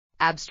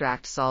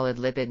abstract solid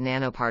lipid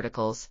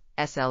nanoparticles,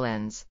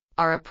 SLNs,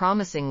 are a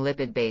promising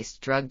lipid-based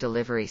drug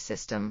delivery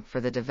system for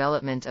the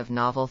development of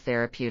novel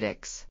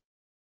therapeutics.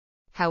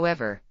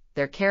 However,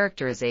 their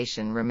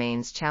characterization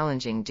remains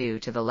challenging due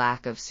to the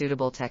lack of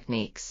suitable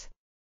techniques.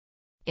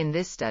 In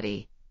this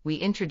study, we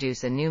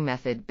introduce a new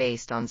method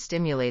based on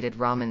stimulated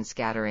Raman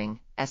scattering,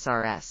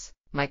 SRS,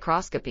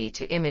 microscopy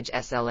to image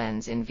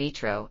SLNs in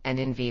vitro and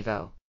in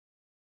vivo.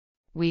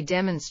 We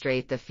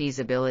demonstrate the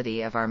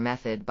feasibility of our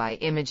method by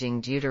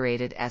imaging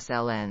deuterated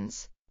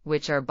SLNs,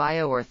 which are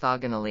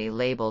bioorthogonally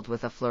labeled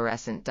with a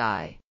fluorescent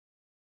dye.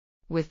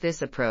 With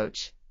this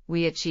approach,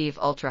 we achieve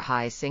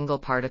ultra-high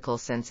single-particle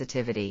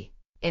sensitivity,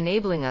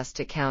 enabling us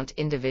to count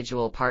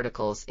individual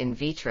particles in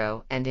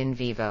vitro and in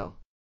vivo.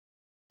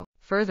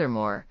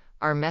 Furthermore,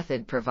 our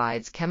method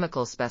provides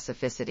chemical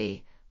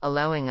specificity,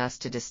 allowing us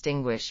to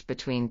distinguish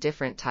between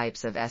different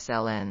types of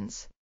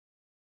SLNs.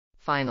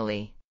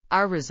 Finally,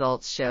 our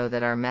results show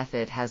that our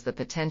method has the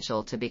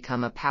potential to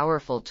become a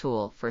powerful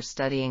tool for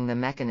studying the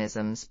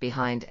mechanisms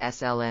behind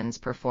SLN's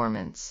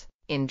performance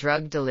in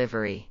drug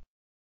delivery.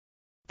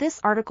 This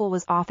article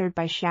was authored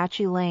by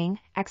Xiaoqi Liang,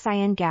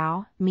 Xian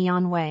Gao,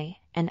 Mian Wei,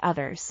 and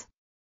others.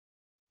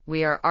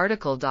 We are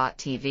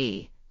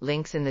RTCLTV,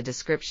 links in the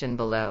description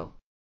below.